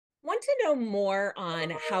Want to know more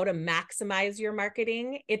on how to maximize your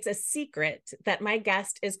marketing? It's a secret that my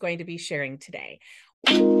guest is going to be sharing today.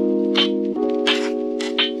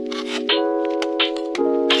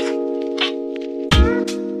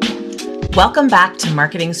 Welcome back to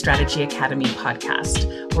Marketing Strategy Academy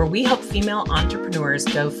podcast, where we help female entrepreneurs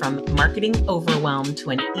go from marketing overwhelm to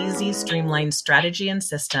an easy, streamlined strategy and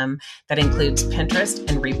system that includes Pinterest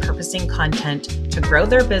and repurposing content to grow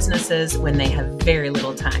their businesses when they have very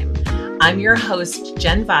little time. I'm your host,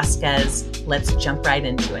 Jen Vasquez. Let's jump right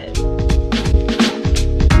into it.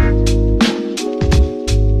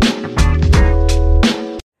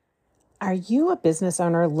 Are you a business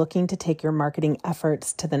owner looking to take your marketing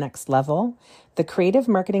efforts to the next level? The Creative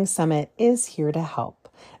Marketing Summit is here to help.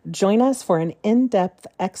 Join us for an in-depth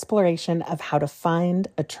exploration of how to find,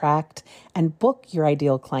 attract, and book your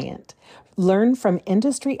ideal client. Learn from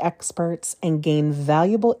industry experts and gain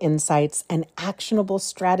valuable insights and actionable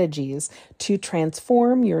strategies to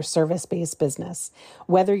transform your service-based business.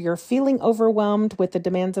 Whether you're feeling overwhelmed with the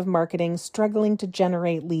demands of marketing, struggling to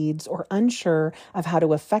generate leads, or unsure of how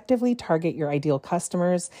to effectively target your ideal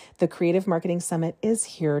customers, the Creative Marketing Summit is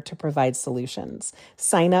here to provide solutions.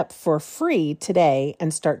 Sign up for free today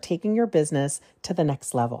and start taking your business to the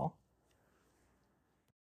next level.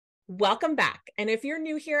 Welcome back. And if you're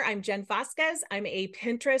new here, I'm Jen Vasquez. I'm a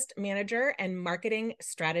Pinterest manager and marketing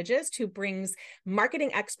strategist who brings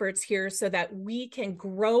marketing experts here so that we can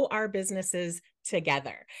grow our businesses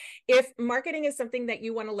together. If marketing is something that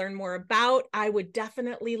you want to learn more about, I would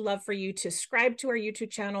definitely love for you to subscribe to our YouTube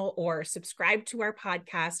channel or subscribe to our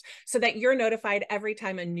podcast so that you're notified every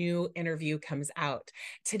time a new interview comes out.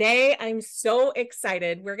 Today, I'm so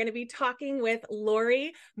excited. We're going to be talking with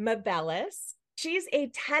Lori Mabelis. She's a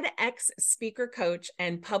TEDx speaker coach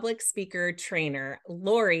and public speaker trainer.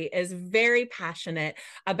 Lori is very passionate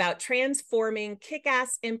about transforming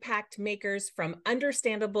kick-ass impact makers from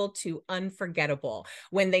understandable to unforgettable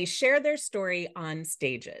when they share their story on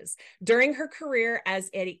stages. During her career as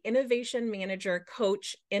an innovation manager,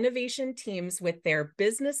 coach innovation teams with their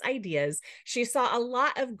business ideas, she saw a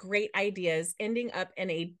lot of great ideas ending up in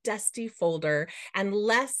a dusty folder and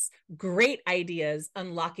less great ideas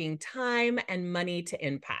unlocking time and money to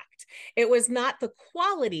impact. It was not the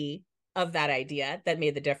quality of that idea that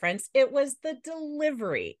made the difference. It was the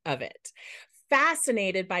delivery of it.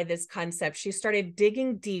 Fascinated by this concept, she started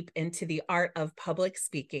digging deep into the art of public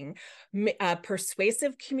speaking,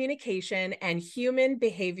 persuasive communication, and human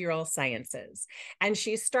behavioral sciences. And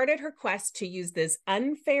she started her quest to use this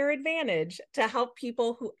unfair advantage to help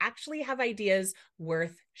people who actually have ideas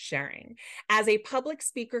worth sharing. As a public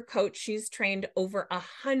speaker coach, she's trained over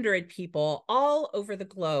 100 people all over the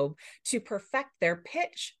globe to perfect their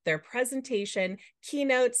pitch, their presentation,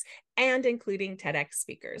 keynotes, and including TEDx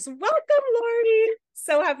speakers. Welcome, Lori.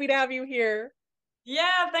 So happy to have you here.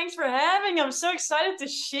 Yeah, thanks for having me. I'm so excited to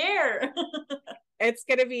share. It's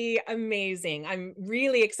going to be amazing. I'm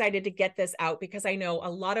really excited to get this out because I know a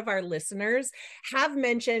lot of our listeners have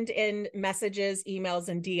mentioned in messages, emails,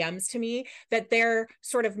 and DMs to me that their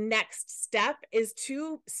sort of next step is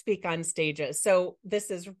to speak on stages. So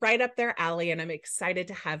this is right up their alley, and I'm excited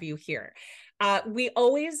to have you here. We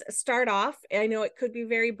always start off, I know it could be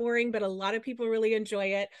very boring, but a lot of people really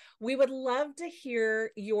enjoy it. We would love to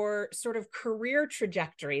hear your sort of career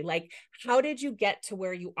trajectory. Like, how did you get to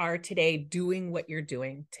where you are today doing what you're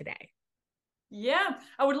doing today? Yeah,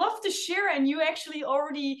 I would love to share. And you actually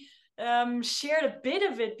already shared a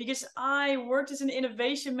bit of it because I worked as an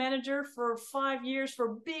innovation manager for 5 years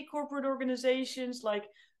for big corporate organizations like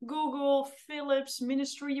Google, Philips,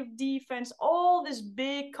 Ministry of Defense, all these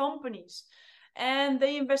big companies. And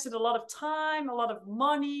they invested a lot of time, a lot of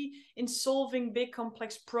money in solving big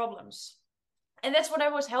complex problems. And that's what I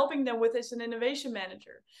was helping them with as an innovation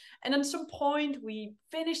manager. And at some point, we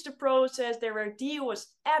finished the process. Their idea was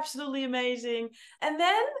absolutely amazing. And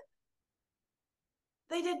then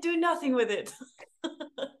they did do nothing with it. And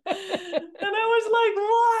I was like,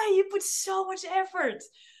 why? You put so much effort.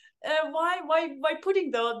 Why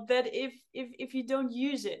putting that if you don't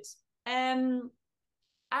use it? And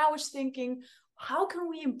I was thinking, how can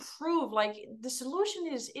we improve? Like, the solution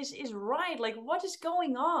is right. Like, what is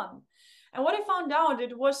going on? And what I found out,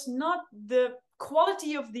 it was not the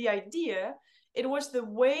quality of the idea, it was the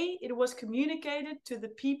way it was communicated to the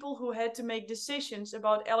people who had to make decisions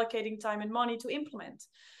about allocating time and money to implement.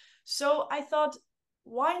 So I thought,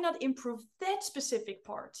 why not improve that specific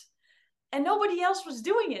part? And nobody else was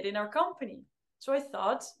doing it in our company. So I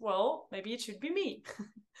thought, well, maybe it should be me.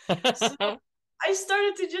 So I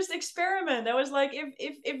started to just experiment. I was like,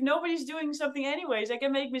 if nobody's doing something anyways, I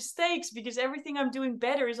can make mistakes because everything I'm doing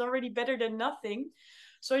better is already better than nothing.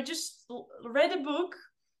 So I just read a book,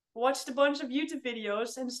 watched a bunch of YouTube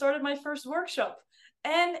videos, and started my first workshop.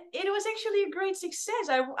 And it was actually a great success.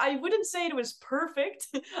 I wouldn't say it was perfect.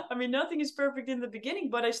 I mean, nothing is perfect in the beginning,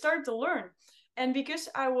 but I started to learn. And because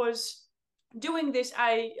I was doing this,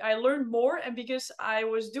 I learned more. And because I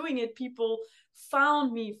was doing it, people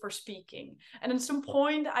found me for speaking. And at some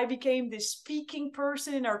point I became this speaking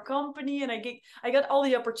person in our company, and I got all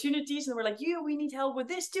the opportunities, and they were like, "You, we need help with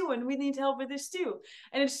this too, and we need help with this too."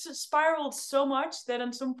 And it spiraled so much that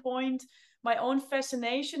at some point my own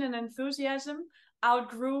fascination and enthusiasm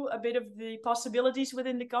outgrew a bit of the possibilities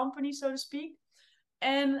within the company, so to speak.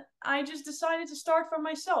 And I just decided to start for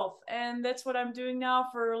myself, and that's what I'm doing now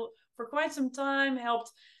for quite some time.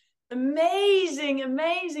 Helped amazing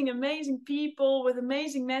people with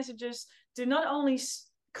amazing messages to not only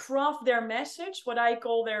craft their message, what I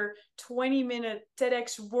call their 20-minute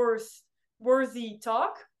TEDx worthy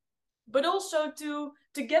talk, but also to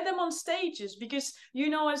get them on stages. Because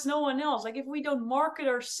as no one else, like, if we don't market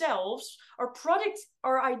ourselves, our product,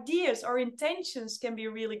 our ideas, our intentions can be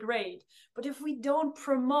really great, but if we don't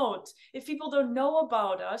promote, if people don't know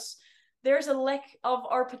about us, there's a lack of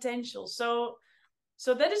our potential. So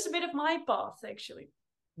that is a bit of my path, actually.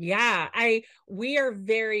 Yeah, we are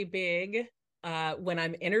very big. When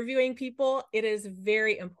I'm interviewing people, it is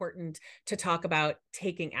very important to talk about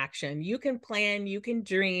taking action. You can plan, you can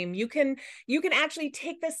dream, you can actually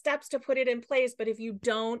take the steps to put it in place, but if you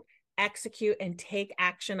don't execute and take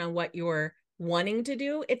action on what you're wanting to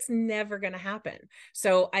do, it's never going to happen.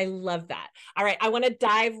 So I love that. All right, I want to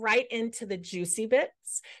dive right into the juicy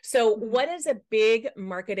bits. So what is a big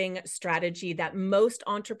marketing strategy that most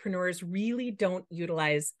entrepreneurs really don't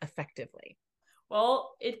utilize effectively?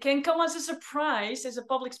 Well, it can come as a surprise as a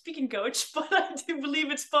public speaking coach, but I do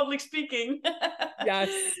believe it's public speaking.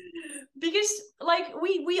 Yes. Because, like,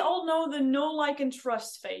 we all know the know, like, and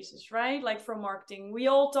trust phases, right? Like, from marketing, we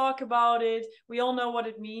all talk about it. We all know what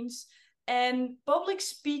it means. And public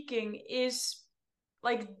speaking is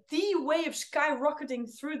like the way of skyrocketing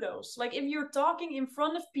through those. Like, if you're talking in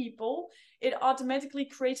front of people, it automatically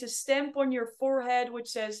creates a stamp on your forehead which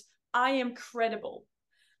says, "I am credible."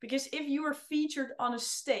 Because if you are featured on a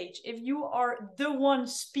stage, if you are the one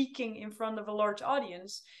speaking in front of a large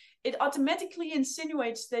audience, it automatically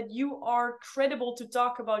insinuates that you are credible to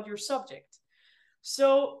talk about your subject.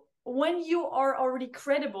 So when you are already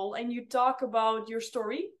credible and you talk about your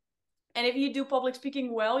story, and if you do public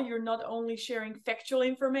speaking well, you're not only sharing factual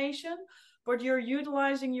information, but you're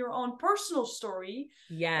utilizing your own personal story.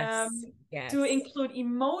 Yes. To Yes. include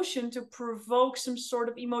emotion, to provoke some sort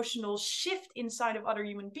of emotional shift inside of other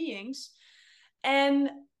human beings. And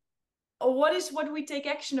what we take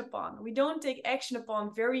action upon? We don't take action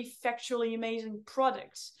upon very factually amazing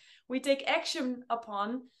products. We take action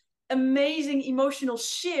upon amazing emotional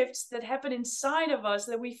shifts that happen inside of us,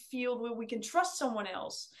 that we feel we can trust someone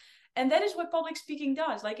else. And that is what public speaking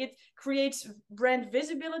does. Like, it creates brand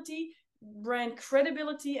visibility, brand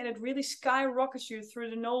credibility, and it really skyrockets you through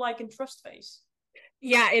the know, like, and trust phase.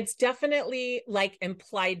 Yeah, it's definitely like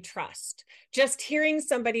implied trust. Just hearing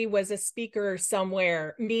somebody was a speaker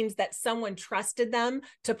somewhere means that someone trusted them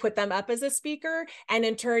to put them up as a speaker. And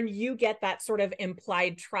in turn, you get that sort of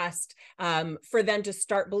implied trust for them to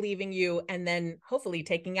start believing you and then hopefully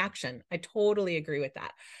taking action. I totally agree with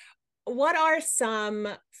that. What are some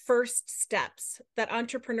first steps that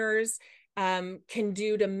entrepreneurs can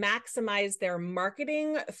do to maximize their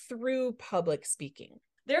marketing through public speaking?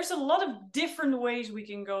 There's a lot of different ways we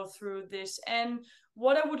can go through this. And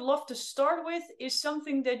what I would love to start with is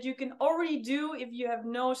something that you can already do if you have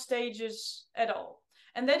no stages at all.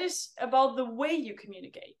 And that is about the way you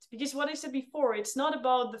communicate. Because what I said before, it's not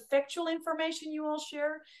about the factual information you all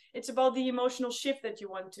share, it's about the emotional shift that you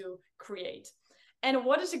want to create. And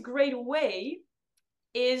what is a great way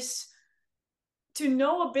is to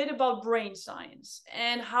know a bit about brain science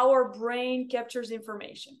and how our brain captures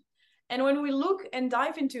information. And when we look and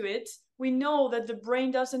dive into it, we know that the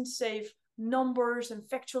brain doesn't save numbers and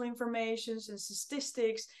factual informations and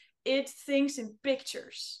statistics. It thinks in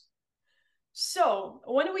pictures. So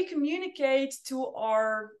when we communicate to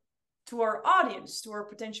our audience, to our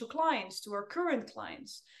potential clients, to our current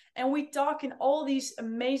clients, and we talk in all these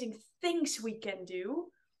amazing things we can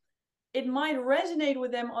do, it might resonate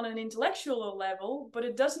with them on an intellectual level, but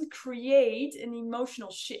it doesn't create an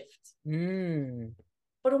emotional shift.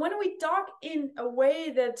 But when we talk in a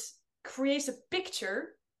way that creates a picture,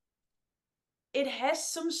 it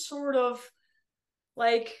has some sort of,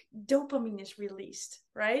 like, dopamine is released,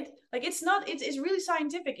 right? Like, it's really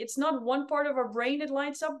scientific. It's not one part of our brain that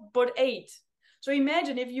lights up, but 8. So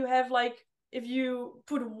imagine if you have, like, if you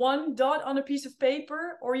put one dot on a piece of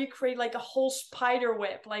paper, or you create like a whole spider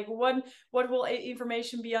web, like what will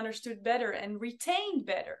information be understood better and retained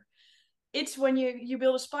better? It's when you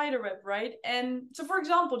build a spider web, right? And so, for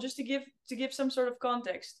example, just to give some sort of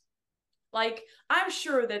context, like I'm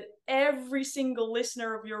sure that every single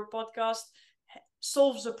listener of your podcast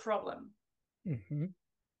solves a problem, Mm-hmm.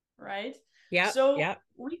 right? Yeah. So Yeah.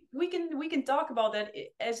 we can talk about that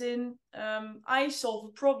as in I solve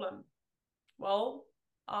a problem. Well,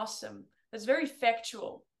 awesome. That's very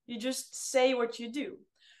factual. You just say what you do.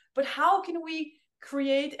 But how can we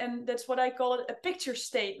create, and that's what I call it, a picture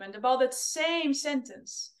statement about that same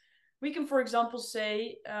sentence? We can, for example,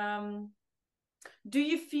 say, do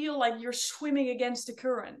you feel like you're swimming against the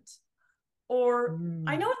current? Or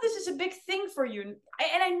I know this is a big thing for you, and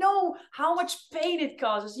I know how much pain it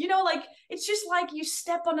causes. You know, like it's just like you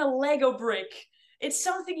step on a Lego brick. It's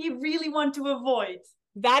something you really want to avoid.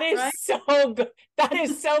 That is right? so good. That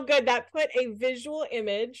is so good. That put a visual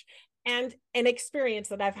image and an experience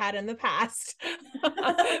that I've had in the past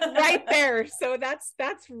right there. So that's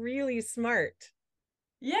really smart.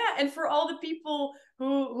 Yeah, and for all the people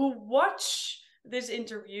who watch this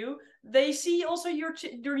interview, they see also your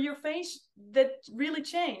face that really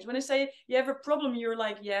changed. When I say you have a problem, you're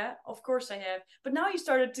like, yeah, of course I have. But now you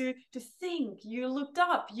started to think. You looked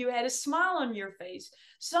up. You had a smile on your face.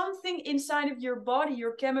 Something inside of your body,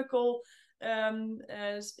 your chemical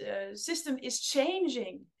system is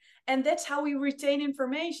changing, and that's how we retain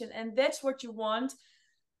information. And that's what you want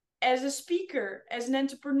as a speaker, as an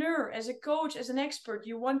entrepreneur, as a coach, as an expert.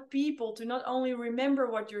 You want people to not only remember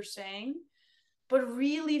what you're saying, but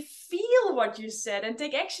really feel what you said and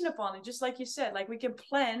take action upon it. Just like you said, like we can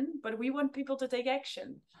plan, but we want people to take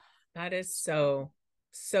action. That is so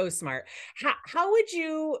smart. How would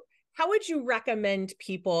you recommend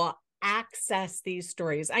people access these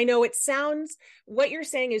stories? I know it sounds, what you're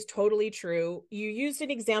saying is totally true. You used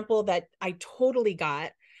an example that I totally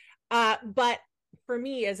got. But for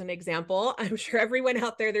me, as an example, I'm sure everyone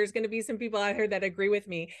out there, there's going to be some people out here that agree with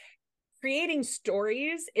me. Creating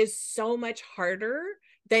stories is so much harder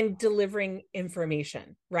than delivering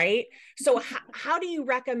information, right? So how do you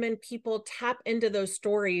recommend people tap into those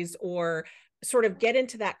stories or sort of get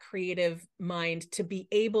into that creative mind to be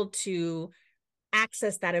able to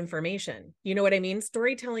access that information? You know what I mean?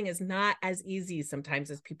 Storytelling is not as easy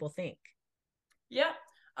sometimes as people think. Yeah,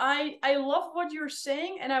 I love what you're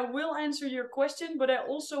saying, and I will answer your question, but I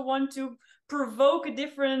also want to provoke a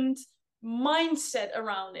different mindset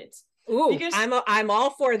around it. Ooh, Because I'm all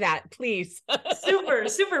for that, please.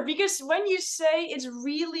 super, because when you say it's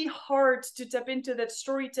really hard to tap into that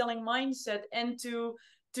storytelling mindset and to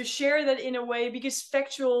share that in a way because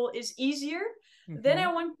factual is easier, then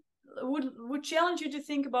Mm-hmm. I would challenge you to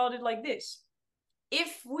think about it like this.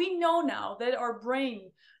 If we know now that our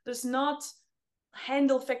brain does not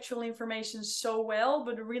handle factual information so well,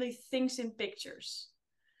 but really thinks in pictures,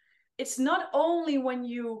 it's not only when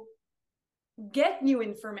you get new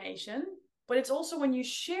information, but it's also when you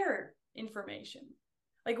share information.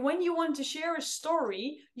 Like when you want to share a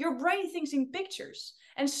story, your brain thinks in pictures.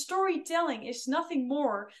 And storytelling is nothing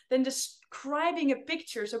more than describing a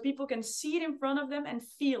picture so people can see it in front of them and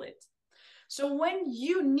feel it. So when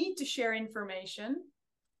you need to share information,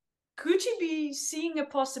 could you be seeing a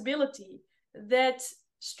possibility that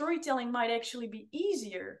storytelling might actually be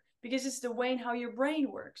easier because it's the way in how your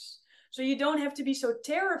brain works? So you don't have to be so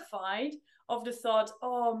terrified of the thought,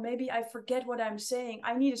 oh, maybe I forget what I'm saying.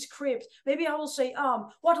 I need a script. Maybe I will say,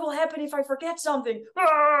 what will happen if I forget something?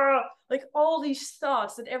 Like all these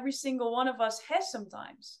thoughts that every single one of us has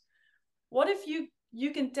sometimes. What if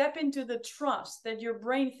you can tap into the trust that your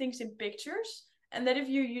brain thinks in pictures, and that if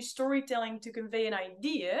you use storytelling to convey an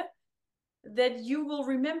idea, that you will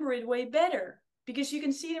remember it way better because you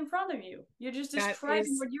can see it in front of you. You're just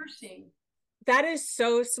describing what you're seeing. That is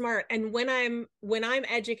so smart. And when I'm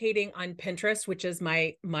educating on Pinterest, which is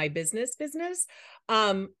my business,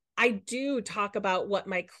 I do talk about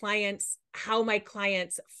how my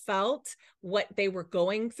clients felt, what they were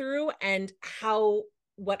going through, and how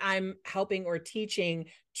what I'm helping or teaching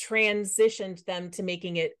transitioned them to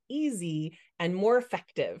making it easy and more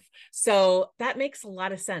effective. So that makes a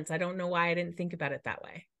lot of sense. I don't know why I didn't think about it that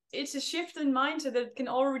way. It's a shift in mindset that can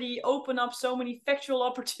already open up so many factual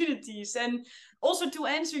opportunities. And also, to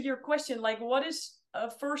answer your question, like what is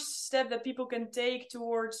a first step that people can take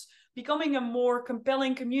towards becoming a more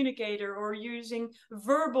compelling communicator or using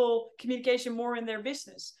verbal communication more in their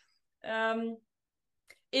business,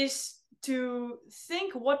 is to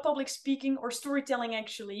think what public speaking or storytelling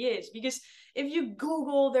actually is. Because if you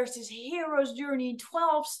Google, there's this hero's journey,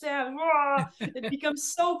 12 steps, it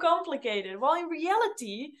becomes so complicated. While in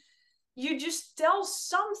reality, you just tell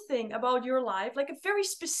something about your life, like a very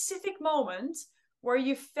specific moment where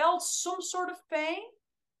you felt some sort of pain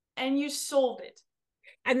and you solved it.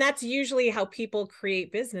 And that's usually how people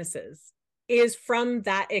create businesses, is from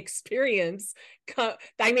that experience.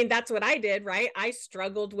 I mean, that's what I did, right? I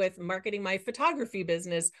struggled with marketing my photography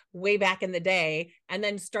business way back in the day, and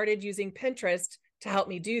then started using Pinterest to help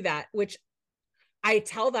me do that, which I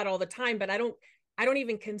tell that all the time, but I don't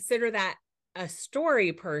even consider that a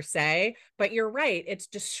story per se. But you're right. It's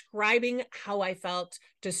describing how I felt,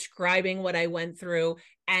 describing what I went through,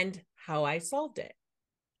 and how I solved it.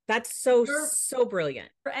 That's so brilliant.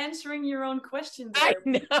 For answering your own question I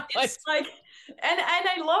there. know. It's like, and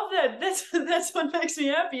I love that. That's what makes me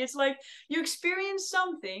happy. It's like you experience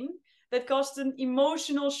something that caused an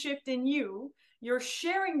emotional shift in you. You're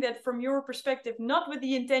sharing that from your perspective, not with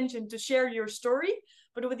the intention to share your story,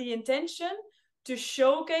 but with the intention to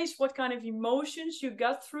showcase what kind of emotions you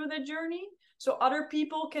got through the journey, so other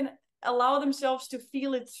people can allow themselves to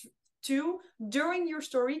feel it too during your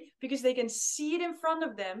story, because they can see it in front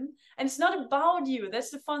of them. And it's not about you. That's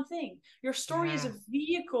the fun thing. Your story is a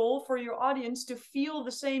vehicle for your audience to feel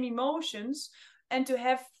the same emotions and to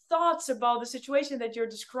have thoughts about the situation that you're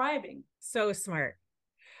describing. So smart.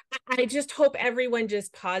 I just hope everyone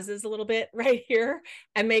just pauses a little bit right here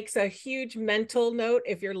and makes a huge mental note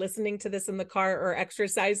if you're listening to this in the car or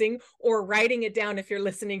exercising, or writing it down if you're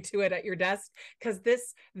listening to it at your desk, because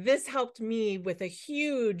this helped me with a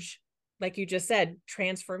huge, like you just said,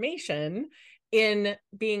 transformation in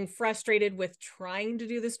being frustrated with trying to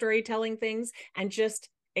do the storytelling things, and just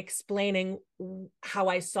explaining how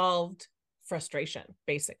I solved frustration,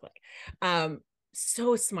 basically.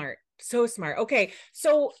 So smart. So smart. Okay.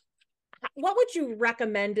 So what would you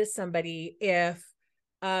recommend to somebody if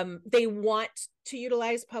they want to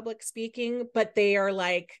utilize public speaking, but they are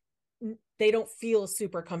like, they don't feel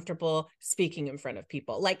super comfortable speaking in front of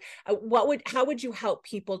people? Like, how would you help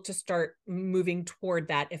people to start moving toward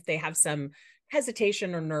that if they have some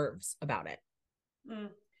hesitation or nerves about it?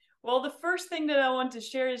 Well, the first thing that I want to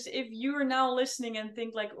share is, if you are now listening and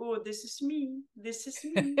think like, oh, this is me,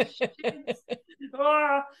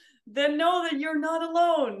 then know that you're not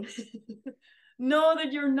alone. Know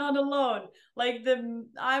that you're not alone. Like,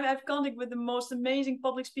 I have contact with the most amazing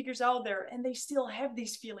public speakers out there, and they still have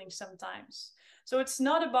these feelings sometimes. So it's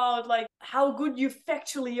not about like how good you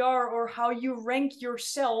factually are or how you rank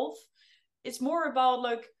yourself. It's more about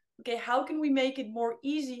like, okay, how can we make it more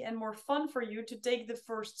easy and more fun for you to take the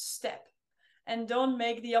first step? And don't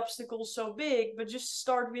make the obstacles so big, but just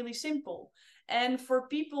start really simple. And for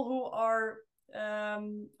people who are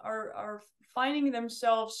finding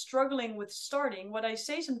themselves struggling with starting, what I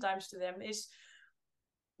say sometimes to them is,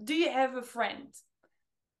 do you have a friend?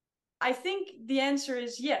 I think the answer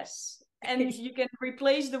is yes. And you can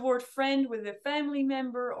replace the word friend with a family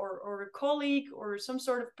member, or a colleague, or some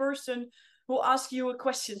sort of person who asks you a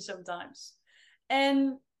question sometimes.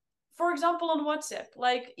 And for example, on WhatsApp,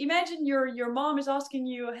 like, imagine your mom is asking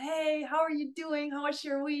you, hey, how are you doing? How was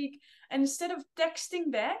your week? And instead of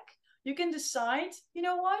texting back, you can decide, you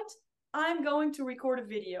know what? I'm going to record a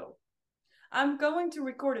video. I'm going to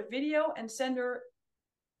record a video and send her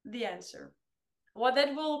the answer. What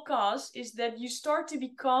that will cause is that you start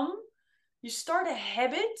a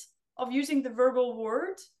habit of using the verbal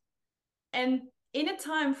word, and in a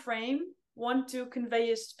time frame want to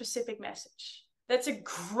convey a specific message. That's a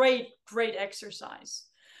great exercise.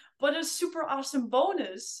 But a super awesome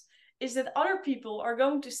bonus is that other people are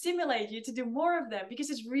going to stimulate you to do more of them, because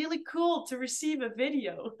it's really cool to receive a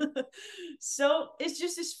video. So it's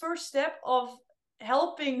just this first step of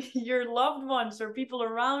helping your loved ones or people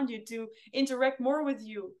around you to interact more with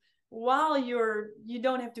you, while you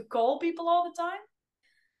don't have to call people all the time,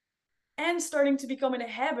 and starting to become in a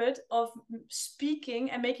habit of speaking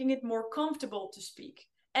and making it more comfortable to speak.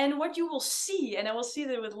 And what you will see, and I will see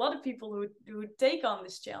that with a lot of people who take on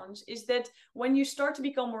this challenge, is that when you start to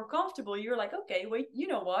become more comfortable, you're like, okay, wait, you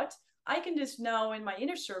know what? I can just now, in my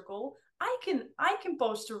inner circle, I can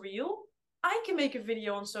post a reel, I can make a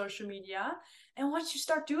video on social media. And once you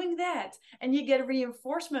start doing that, and you get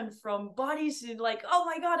reinforcement from bodies like, oh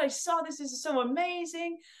my God, I saw this is so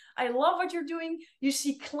amazing, I love what you're doing. You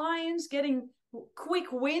see clients getting quick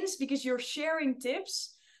wins because you're sharing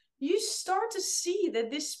tips. You start to see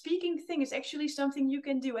that this speaking thing is actually something you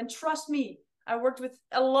can do. And trust me, I worked with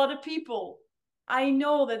a lot of people. I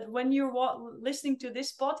know that when you're listening to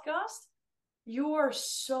this podcast, you are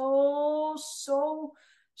so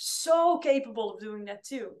so capable of doing that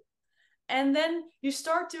too. And then you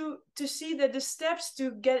start to see that the steps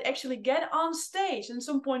to actually get on stage and at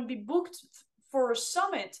some point be booked for a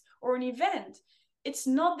summit or an event, it's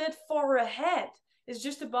not that far ahead. It's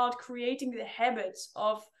just about creating the habits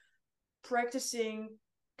of practicing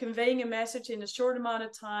conveying a message in a short amount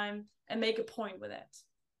of time and make a point with it.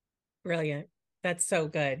 Brilliant. That's so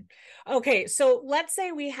good. Okay, so let's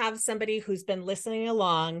say we have somebody who's been listening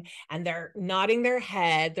along and they're nodding their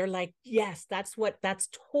head. They're like, yes, that's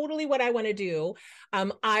totally what I want to do.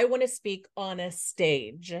 I want to speak on a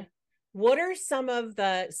stage. What are some of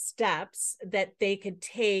the steps that they could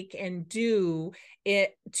take and do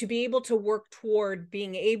it to be able to work toward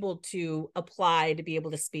being able to apply to be able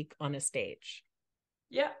to speak on a stage?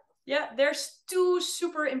 Yeah, there's two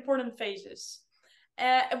super important phases.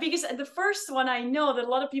 Because the first one, I know that a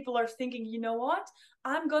lot of people are thinking, you know what?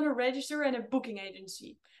 I'm going to register in a booking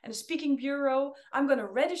agency and a speaking bureau. I'm going to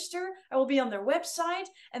register. I will be on their website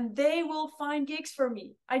and they will find gigs for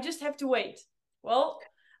me. I just have to wait. Well,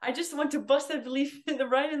 I just want to bust that belief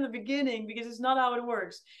right in the beginning, because it's not how it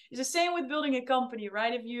works. It's the same with building a company,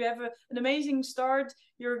 right? If you have an amazing start,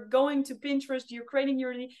 you're going to Pinterest, you're creating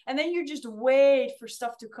your, and then you just wait for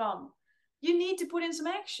stuff to come. You need to put in some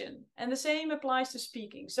action. And the same applies to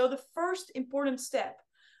speaking. So the first important step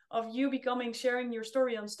of you sharing your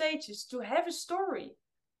story on stage is to have a story.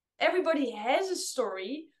 Everybody has a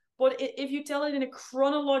story, but if you tell it in a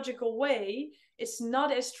chronological way, it's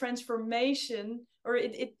not as transformation, or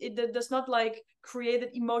it does not like create an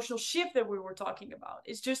emotional shift that we were talking about.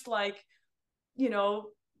 It's just like,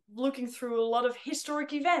 looking through a lot of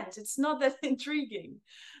historic events. It's not that intriguing.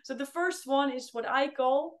 So the first one is what I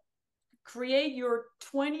call create your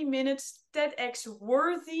 20 minutes TEDx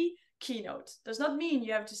worthy keynote. Does not mean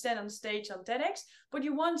you have to stand on stage on TEDx, but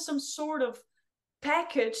you want some sort of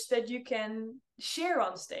package that you can share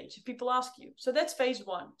on stage if people ask you. So that's phase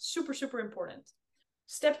one. Super, super important.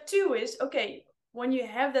 Step two is, okay, when you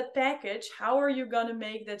have that package, how are you going to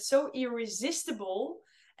make that so irresistible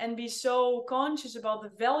and be so conscious about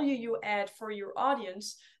the value you add for your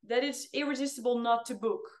audience that it's irresistible not to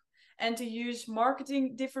book, and to use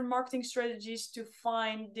different marketing strategies to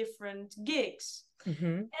find different gigs.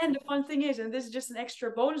 Mm-hmm. And the fun thing is, and this is just an extra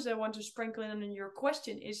bonus I want to sprinkle in your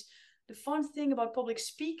question, is the fun thing about public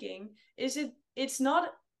speaking is it's not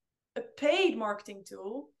a paid marketing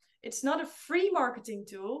tool. It's not a free marketing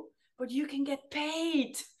tool, but you can get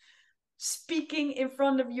paid speaking in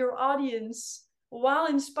front of your audience while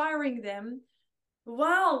inspiring them,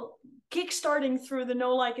 while kickstarting through the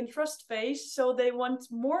know, like, and trust phase, so they want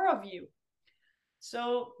more of you.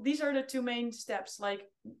 So these are the two main steps, like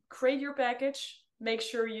create your package, make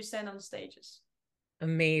sure you stand on stages.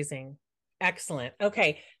 Amazing. Excellent.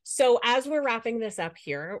 Okay. So as we're wrapping this up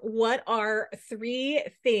here, what are 3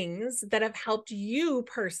 things that have helped you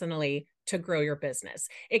personally to grow your business?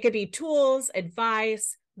 It could be tools,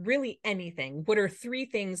 advice, really anything. What are 3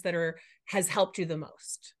 things that has helped you the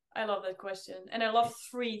most? I love that question. And I love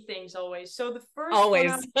 3 things always. So the first one I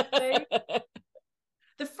would say,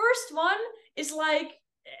 the first one is like,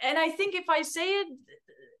 and I think if I say it,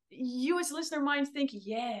 you as a listener might think,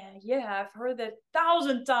 yeah, I've heard that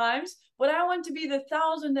 1,000 times, but I want to be the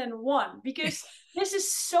 1,001, because this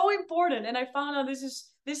is so important. And I found out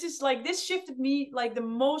this shifted me like the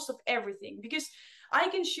most of everything, because I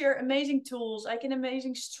can share amazing tools,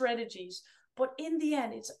 amazing strategies, but in the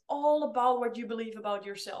end, it's all about what you believe about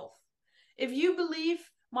yourself. If you believe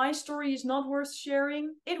my story is not worth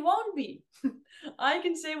sharing, it won't be. I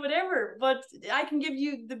can say whatever, but I can give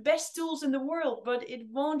you the best tools in the world, but it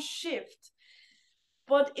won't shift.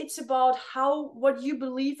 But it's about what you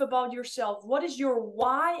believe about yourself. What is your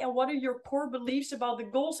why, and what are your core beliefs about the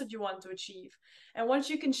goals that you want to achieve? And once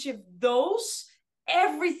you can shift those,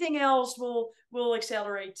 everything else will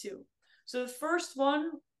accelerate too. So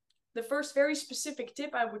the first very specific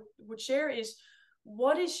tip I would share is,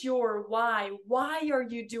 what is your why? Why are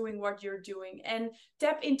you doing what you're doing? And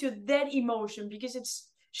tap into that emotion, because it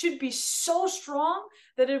should be so strong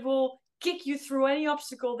that it will kick you through any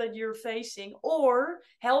obstacle that you're facing, or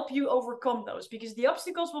help you overcome those, because the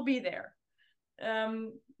obstacles will be there.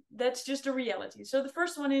 That's just a reality. So the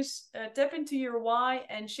first one is tap into your why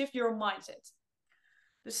and shift your mindset.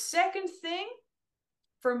 The second thing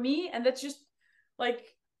for me, and that's just like,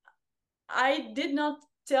 I did not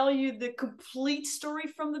tell you the complete story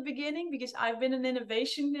from the beginning, because I've been an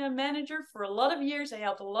innovation manager for a lot of years. I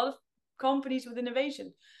helped a lot of companies with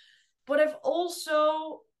innovation, but I've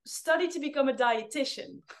also studied to become a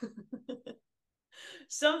dietitian.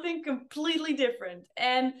 Something completely different.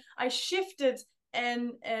 And I shifted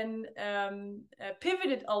and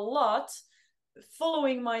pivoted a lot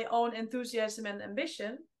following my own enthusiasm and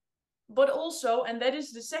ambition, but also, and that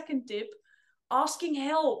is the second tip, asking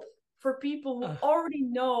help for people who already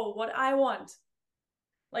know what I want.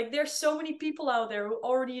 Like, there's so many people out there who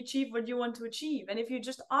already achieve what you want to achieve. And if you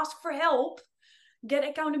just ask for help, get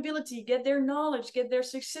accountability, get their knowledge, get their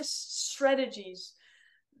success strategies,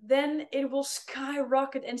 then it will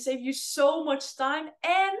skyrocket and save you so much time.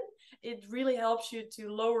 And it really helps you to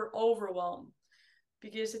lower overwhelm,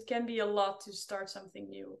 because it can be a lot to start something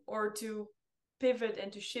new or to pivot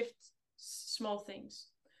and to shift small things.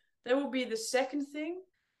 That would be the second thing.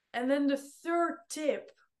 And then the third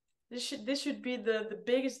tip, this should be the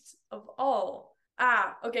biggest of all.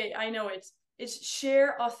 Okay, I know it. It's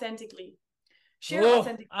share authentically. Share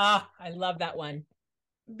authentically. I love that one.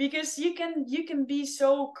 Because you can be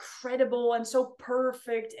so credible and so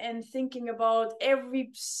perfect and thinking about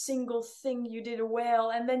every single thing you did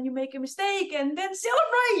well, and then you make a mistake and then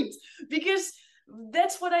celebrate, because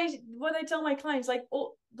that's what I tell my clients,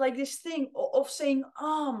 like this thing of saying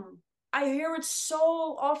I hear it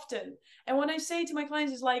so often. And what I say to my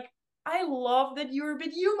clients is like, I love that you're a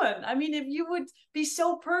bit human. I mean, if you would be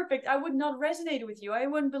so perfect, I would not resonate with you. I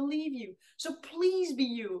wouldn't believe you. So please be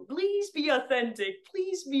you. Please be authentic.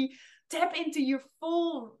 Please tap into your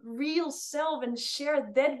full real self and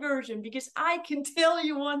share that version, because I can tell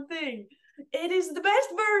you one thing. It is the best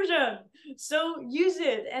version. So use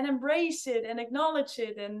it and embrace it and acknowledge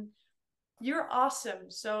it, and you're awesome.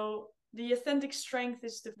 So the authentic strength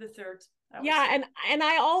is the third. Yeah, and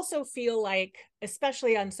I also feel like,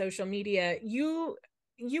 especially on social media, you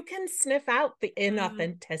can sniff out the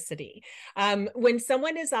inauthenticity. When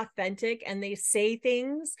someone is authentic and they say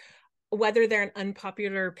things, whether they're an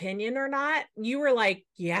unpopular opinion or not, you were like,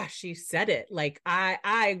 yeah, she said it. Like,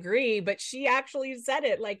 I agree, but she actually said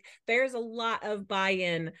it. Like, there's a lot of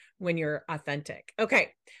buy-in when you're authentic.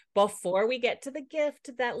 Okay. Before we get to the gift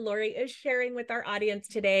that Lori is sharing with our audience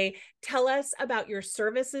today, tell us about your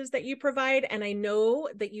services that you provide. And I know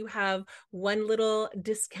that you have one little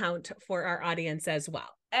discount for our audience as well.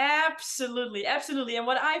 Absolutely. And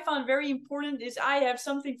what I found very important is I have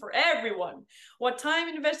something for everyone. What time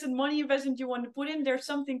invested, money invested you want to put in, there's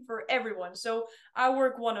something for everyone. So I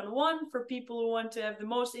work one-on-one for people who want to have the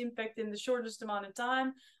most impact in the shortest amount of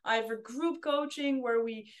time. I have a group coaching where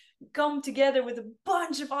we come together with a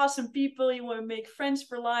bunch of awesome people. You want to make friends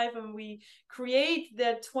for life, and we create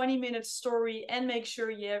that 20-minute story and make sure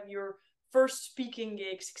you have your first speaking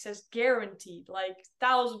gig success guaranteed, like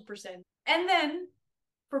 1000%. And then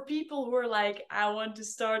for people who are like, I want to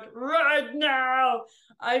start right now,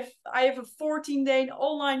 I have a 14-day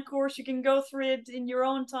online course. You can go through it in your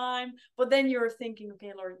own time. But then you're thinking,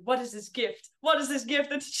 okay, Lori, what is this gift? What is this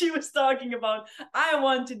gift that she was talking about? I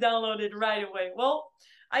want to download it right away. Well,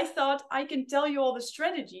 I thought I can tell you all the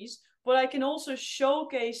strategies, but I can also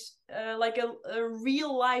showcase like a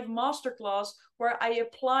real life masterclass where I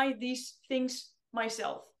apply these things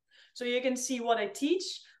myself. So you can see what I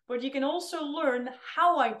teach, but you can also learn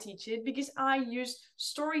how I teach it, because I use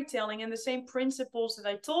storytelling and the same principles that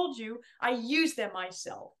I told you, I use them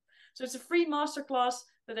myself. So it's a free masterclass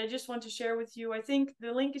that I just want to share with you. I think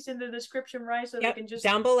the link is in the description, right? So yep, they can just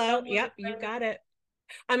down below. Yep, you got it.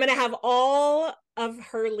 I'm going to have all of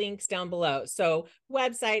her links down below. So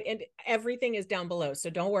website and everything is down below. So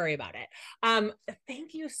don't worry about it.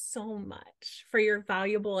 Thank you so much for your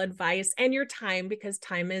valuable advice and your time, because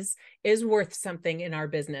time is worth something in our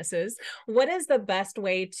businesses. What is the best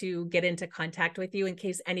way to get into contact with you in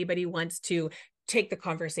case anybody wants to take the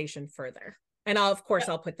conversation further? And I'll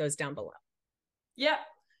put those down below.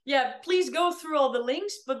 Yeah, please go through all the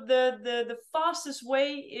links, but the fastest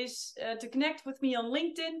way is to connect with me on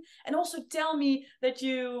LinkedIn, and also tell me that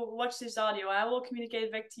you watch this audio. I will communicate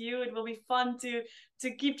it back to you. It will be fun to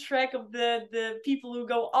keep track of the people who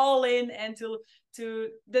go all in, and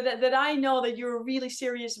that I know that you're really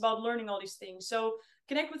serious about learning all these things. So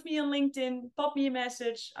connect with me on LinkedIn, pop me a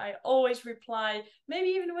message. I always reply, maybe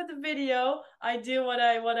even with a video. I do what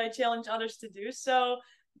I challenge others to do. So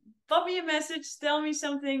pop me a message, tell me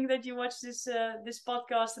something that you watch this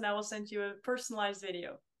podcast, and I will send you a personalized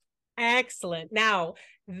video. Excellent. Now,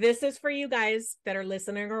 this is for you guys that are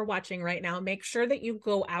listening or watching right now. Make sure that you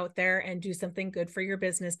go out there and do something good for your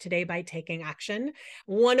business today by taking action.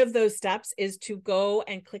 One of those steps is to go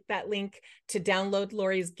and click that link to download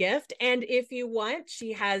Lori's gift. And if you want,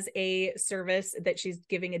 she has a service that she's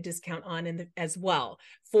giving a discount on as well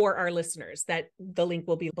for our listeners. That the link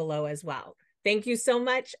will be below as well. Thank you so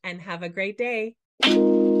much and have a great day.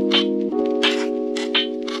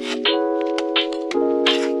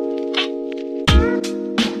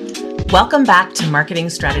 Welcome back to Marketing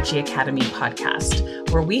Strategy Academy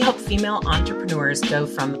podcast, where we help female entrepreneurs go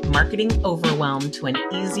from marketing overwhelm to an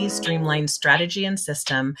easy, streamlined strategy and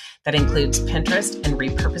system that includes Pinterest and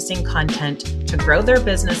repurposing content to grow their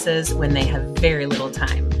businesses when they have very little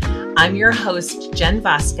time. I'm your host, Jen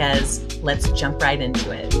Vasquez. Let's jump right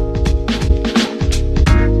into it.